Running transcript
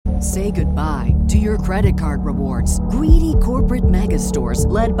Say goodbye to your credit card rewards. Greedy corporate mega stores,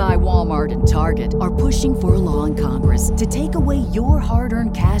 led by Walmart and Target, are pushing for a law in Congress to take away your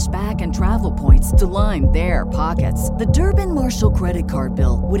hard-earned cash back and travel points to line their pockets. The Durbin-Marshall credit card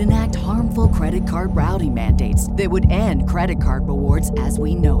bill would enact harmful credit card routing mandates that would end credit card rewards as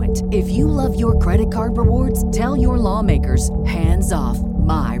we know it. If you love your credit card rewards, tell your lawmakers, hands off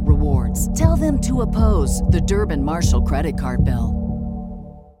my rewards. Tell them to oppose the Durbin-Marshall credit card bill.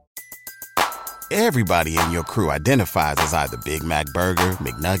 Everybody in your crew identifies as either Big Mac Burger,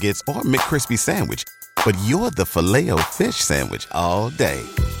 McNuggets, or McCrispy Sandwich. But you're the Filet-O-Fish Sandwich all day.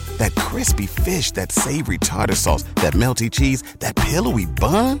 That crispy fish, that savory tartar sauce, that melty cheese, that pillowy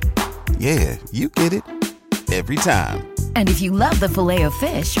bun. Yeah, you get it. Every time. And if you love the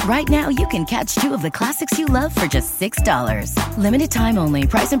Filet-O-Fish, right now you can catch two of the classics you love for just $6. Limited time only.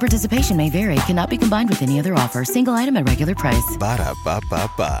 Price and participation may vary. Cannot be combined with any other offer. Single item at regular price.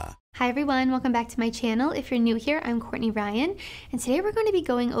 Ba-da-ba-ba-ba. Hi everyone, welcome back to my channel. If you're new here, I'm Courtney Ryan, and today we're going to be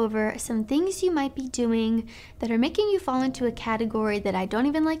going over some things you might be doing that are making you fall into a category that I don't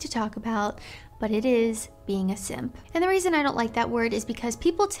even like to talk about, but it is being a simp. And the reason I don't like that word is because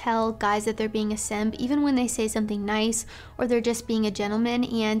people tell guys that they're being a simp even when they say something nice or they're just being a gentleman,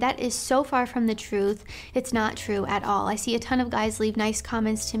 and that is so far from the truth. It's not true at all. I see a ton of guys leave nice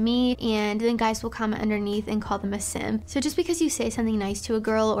comments to me, and then guys will comment underneath and call them a simp. So just because you say something nice to a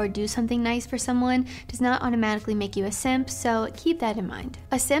girl or do something nice for someone does not automatically make you a simp, so keep that in mind.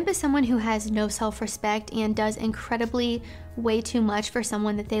 A simp is someone who has no self-respect and does incredibly way too much for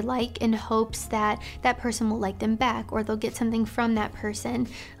someone that they like in hopes that that person will like them back or they'll get something from that person.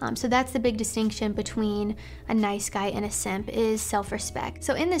 So that's the big distinction between a nice guy and a simp, is self-respect.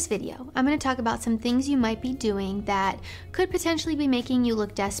 So in this video, I'm going to talk about some things you might be doing that could potentially be making you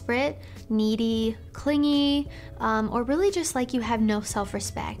look desperate, needy, clingy, or really just like you have no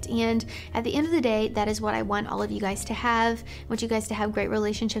self-respect. And at the end of the day, that is what I want all of you guys to have. I want you guys to have great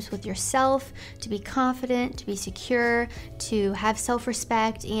relationships with yourself, to be confident, to be secure, to have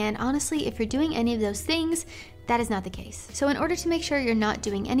self-respect, and honestly, if you're doing any of those things, that is not the case. So in order to make sure you're not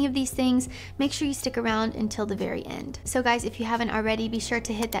doing any of these things, make sure you stick around until the very end. So guys, if you haven't already, be sure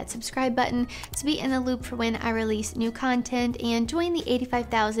to hit that subscribe button to be in the loop for when I release new content and join the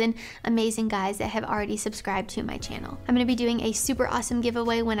 85,000 amazing guys that have already subscribed to my channel. I'm going to be doing a super awesome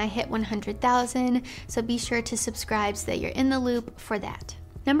giveaway when I hit 100,000, so be sure to subscribe so that you're in the loop for that.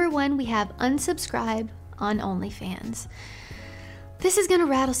 Number one, we have unsubscribe on OnlyFans. This is gonna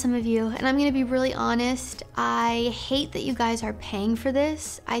rattle some of you, and I'm gonna be really honest. I hate that you guys are paying for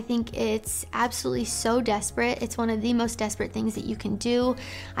this. I think it's absolutely so desperate. It's one of the most desperate things that you can do.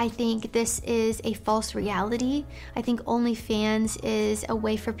 I think this is a false reality. I think OnlyFans is a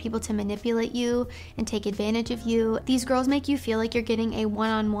way for people to manipulate you and take advantage of you. These girls make you feel like you're getting a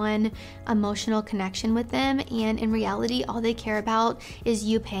one-on-one emotional connection with them, and in reality, all they care about is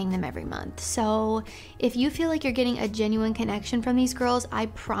you paying them every month. So if you feel like you're getting a genuine connection from these girls, I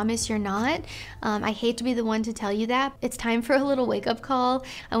promise you're not. I hate to be the one to tell you that. It's time for a little wake-up call.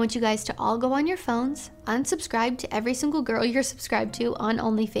 I want you guys to all go on your phones, unsubscribe to every single girl you're subscribed to on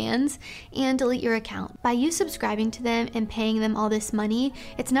OnlyFans, and delete your account. By you subscribing to them and paying them all this money,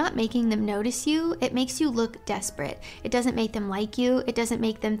 it's not making them notice you. It makes you look desperate. It doesn't make them like you. It doesn't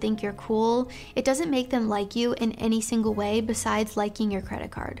make them think you're cool. It doesn't make them like you in any single way besides liking your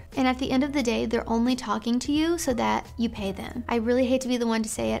credit card. And at the end of the day, they're only talking to you so that you pay them. I really hate to be the one to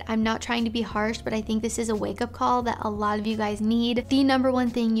say it. I'm not trying to be harsh, but I think this is a wake-up call that a lot of you guys need. The number one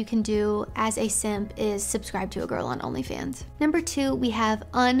thing you can do as a simp is subscribe to a girl on OnlyFans. Number two, we have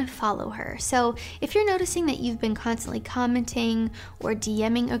unfollow her. So if you're noticing that you've been constantly commenting or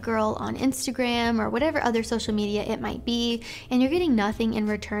DMing a girl on Instagram or whatever other social media it might be, and you're getting nothing in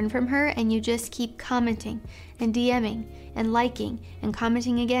return from her, and you just keep commenting and DMing and liking and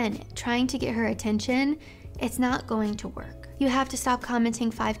commenting again, trying to get her attention, it's not going to work. You have to stop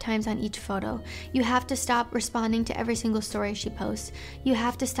commenting 5 times on each photo. You have to stop responding to every single story she posts. You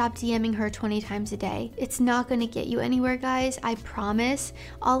have to stop DMing her 20 times a day. It's not going to get you anywhere, guys. I promise.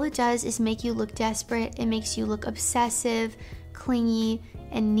 All it does is make you look desperate. It makes you look obsessive, clingy,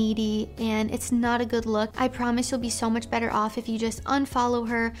 and needy, and it's not a good look. I promise you'll be so much better off if you just unfollow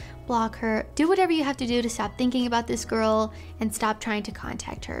her, block her, do whatever you have to do to stop thinking about this girl and stop trying to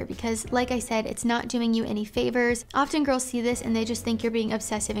contact her, because like I said, it's not doing you any favors. Often girls see this and they just think you're being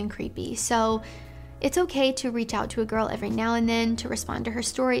obsessive and creepy. So It's okay to reach out to a girl every now and then to respond to her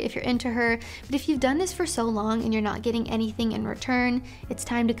story if you're into her, but if you've done this for so long and you're not getting anything in return, it's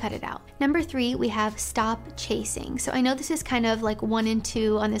time to cut it out. Number 3, we have stop chasing. So I know this is kind of like 1 and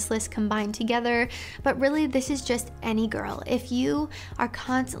 2 on this list combined together, but really this is just any girl. If you are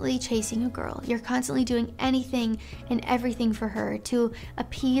constantly chasing a girl, you're constantly doing anything and everything for her to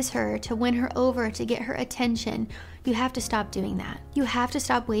appease her, to win her over, to get her attention, you have to stop doing that. You have to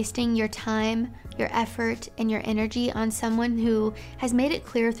stop wasting your time, your effort, and your energy on someone who has made it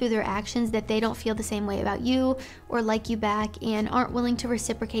clear through their actions that they don't feel the same way about you or like you back and aren't willing to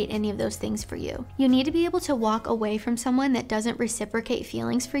reciprocate any of those things for you. You need to be able to walk away from someone that doesn't reciprocate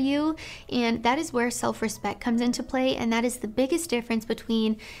feelings for you, and that is where self-respect comes into play, and that is the biggest difference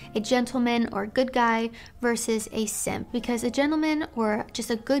between a gentleman or a good guy versus a simp, because a gentleman or just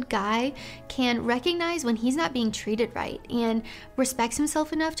a good guy can recognize when he's not being treated right and respects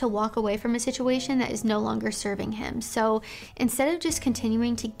himself enough to walk away from a situation that is no longer serving him. So instead of just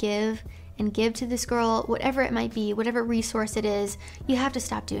continuing to give and give to this girl, whatever it might be, whatever resource it is, you have to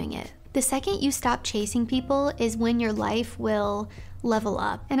stop doing it. The second you stop chasing people is when your life will level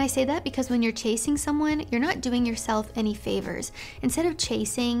up. And I say that because when you're chasing someone, you're not doing yourself any favors. Instead of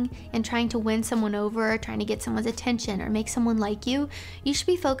chasing and trying to win someone over, trying to get someone's attention or make someone like you, you should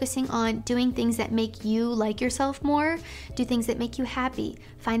be focusing on doing things that make you like yourself more, do things that make you happy,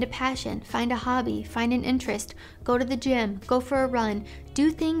 find a passion, find a hobby, find an interest, go to the gym, go for a run, do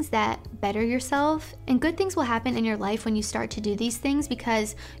things that better yourself, and good things will happen in your life when you start to do these things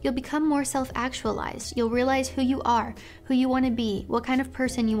because you'll become more self-actualized. You'll realize who you are, who you want to be, what kind of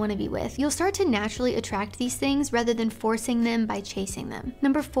person you want to be with. You'll start to naturally attract these things rather than forcing them by chasing them.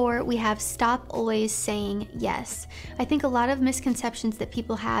 Number 4, we have stop always saying yes. I think a lot of misconceptions that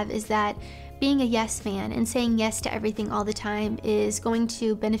people have is that being a yes man and saying yes to everything all the time is going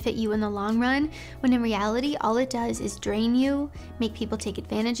to benefit you in the long run, when in reality, all it does is drain you, make people take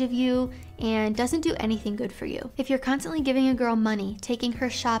advantage of you, and doesn't do anything good for you. If you're constantly giving a girl money, taking her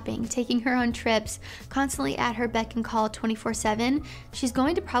shopping, taking her on trips, constantly at her beck and call 24/7, she's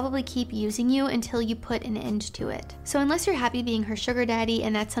going to probably keep using you until you put an end to it. So unless you're happy being her sugar daddy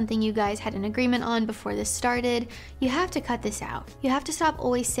and that's something you guys had an agreement on before this started, you have to cut this out. You have to stop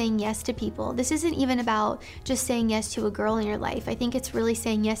always saying yes to people. This isn't even about just saying yes to a girl in your life. I think it's really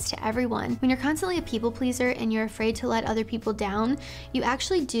saying yes to everyone. When you're constantly a people pleaser and you're afraid to let other people down, you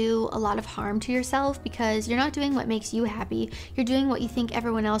actually do a lot of harm to yourself because you're not doing what makes you happy. You're doing what you think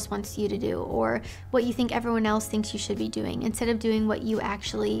everyone else wants you to do or what you think everyone else thinks you should be doing instead of doing what you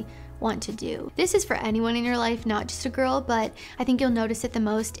actually want to do. This is for anyone in your life, not just a girl, but I think you'll notice it the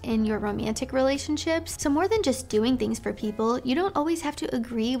most in your romantic relationships. So more than just doing things for people, you don't always have to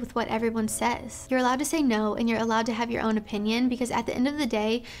agree with what everyone says. You're allowed to say no and you're allowed to have your own opinion because at the end of the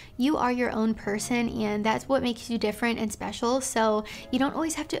day, you are your own person and that's what makes you different and special. So you don't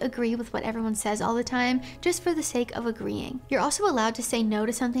always have to agree with what everyone says all the time just for the sake of agreeing. You're also allowed to say no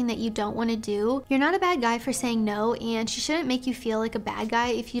to something that you don't want to do. You're not a bad guy for saying no, and she shouldn't make you feel like a bad guy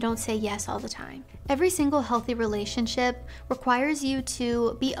if you don't say yes all the time. Every single healthy relationship requires you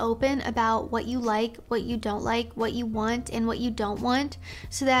to be open about what you like, what you don't like, what you want, and what you don't want,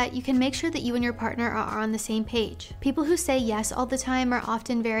 so that you can make sure that you and your partner are on the same page. People who say yes all the time are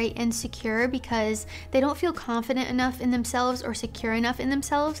often very insecure because they don't feel confident enough in themselves or secure enough in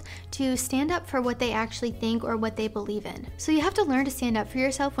themselves to stand up for what they actually think or what they believe in. So you have to learn to stand up for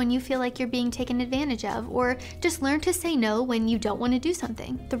yourself when you feel like you're being taken advantage of, or just learn to say no when you don't want to do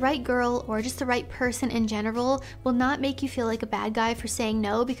something. The right girl or just the right person in general will not make you feel like a bad guy for saying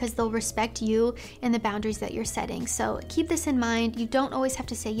no because they'll respect you and the boundaries that you're setting. So keep this in mind. You don't always have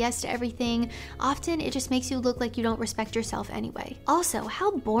to say yes to everything. Often it just makes you look like you don't respect yourself anyway. Also, how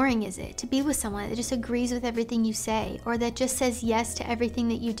boring is it to be with someone that just agrees with everything you say or that just says yes to everything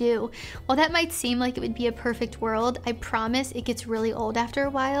that you do? While that might seem like it would be a perfect world, I promise it gets really old after a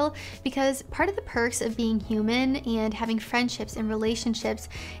while, because part of the perks of being human and having friendships and relationships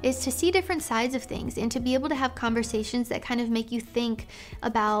is to see different sides of things and to be able to have conversations that kind of make you think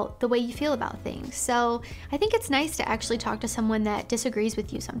about the way you feel about things. So I think it's nice to actually talk to someone that disagrees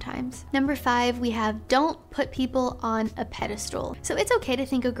with you sometimes. Number 5, we have don't put people on a pedestal. So it's okay to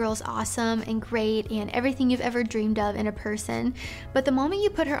think a girl's awesome and great and everything you've ever dreamed of in a person, but the moment you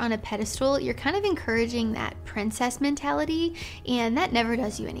put her on a pedestal, you're kind of encouraging that princess mentality, and that never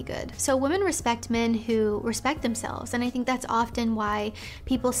does you any good. So women respect men who respect themselves, and I think that's often why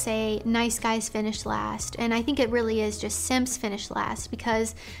people will say nice guys finish last, and I think it really is just simps finish last,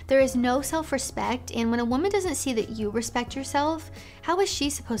 because there is no self-respect, and when a woman doesn't see that you respect yourself, how is she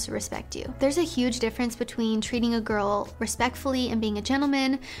supposed to respect you? There's a huge difference between treating a girl respectfully and being a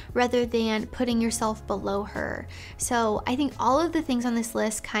gentleman rather than putting yourself below her. So I think all of the things on this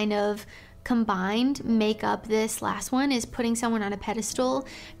list kind of combined make up this last one, is putting someone on a pedestal,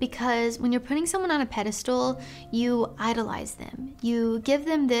 because when you're putting someone on a pedestal, you idolize them. You give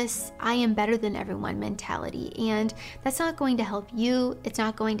them this I am better than everyone mentality, and that's not going to help you, it's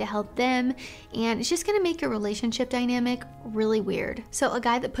not going to help them, and it's just going to make your relationship dynamic really weird. So a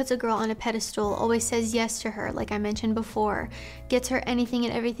guy that puts a girl on a pedestal always says yes to her, like I mentioned before, gets her anything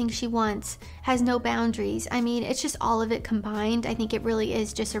and everything she wants, has no boundaries. I mean, it's just all of it combined. I think it really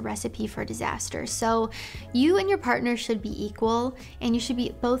is just a recipe for disaster. So you and your partner should be equal, and you should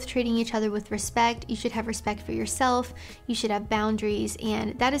be both treating each other with respect. You should have respect for yourself, you should have boundaries,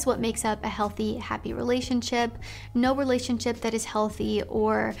 and that is what makes up a healthy, happy relationship. No relationship that is healthy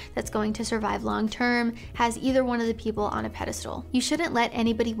or that's going to survive long term has either one of the people on a pedestal. You shouldn't let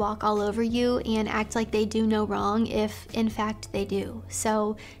anybody walk all over you and act like they do no wrong if in fact they do.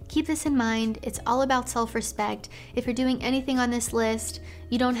 So keep this in mind. It's all about self-respect. If you're doing anything on this list,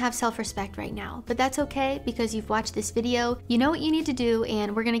 you don't have self-respect right now, but that's okay, because you've watched this video, you know what you need to do,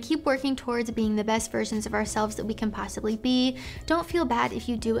 and we're gonna keep working towards being the best versions of ourselves that we can possibly be. Don't feel bad if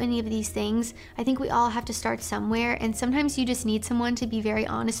you do any of these things. I think we all have to start somewhere, and sometimes you just need someone to be very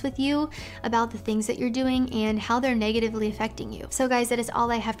honest with you about the things that you're doing and how they're negatively affecting you. So guys, that is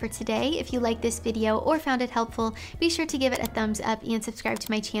all I have for today. If you liked this video or found it helpful, be sure to give it a thumbs up and subscribe to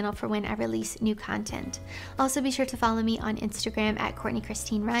my channel for when I release new content. Also be sure to follow me on Instagram at CourtneyChristine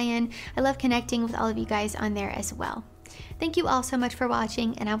Ryan. I love connecting with all of you guys on there as well. Thank you all so much for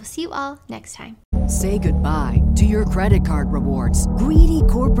watching, and I will see you all next time. Say goodbye to your credit card rewards. Greedy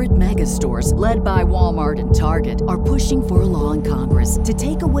corporate mega stores, led by Walmart and Target, are pushing for a law in Congress to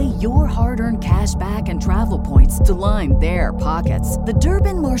take away your hard-earned cash back and travel points to line their pockets. The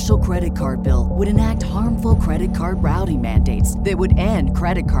Durbin-Marshall credit card bill would enact harmful credit card routing mandates that would end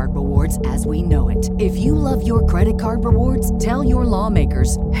credit card rewards as we know it. If you love your credit card rewards, tell your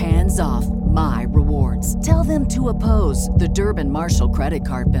lawmakers, hands off my rewards. Tell them to oppose the Durbin-Marshall credit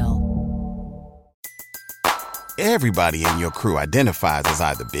card bill. Everybody in your crew identifies as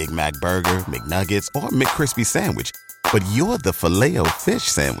either Big Mac Burger, McNuggets, or McCrispy Sandwich. But you're the Filet-O-Fish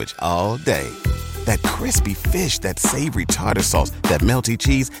Sandwich all day. That crispy fish, that savory tartar sauce, that melty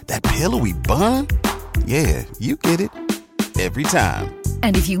cheese, that pillowy bun. Yeah, you get it. Every time.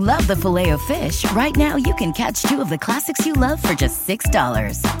 And if you love the Filet-O-Fish, right now you can catch two of the classics you love for just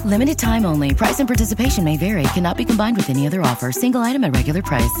 $6. Limited time only. Price and participation may vary. Cannot be combined with any other offer. Single item at regular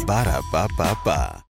price. Ba-da-ba-ba-ba.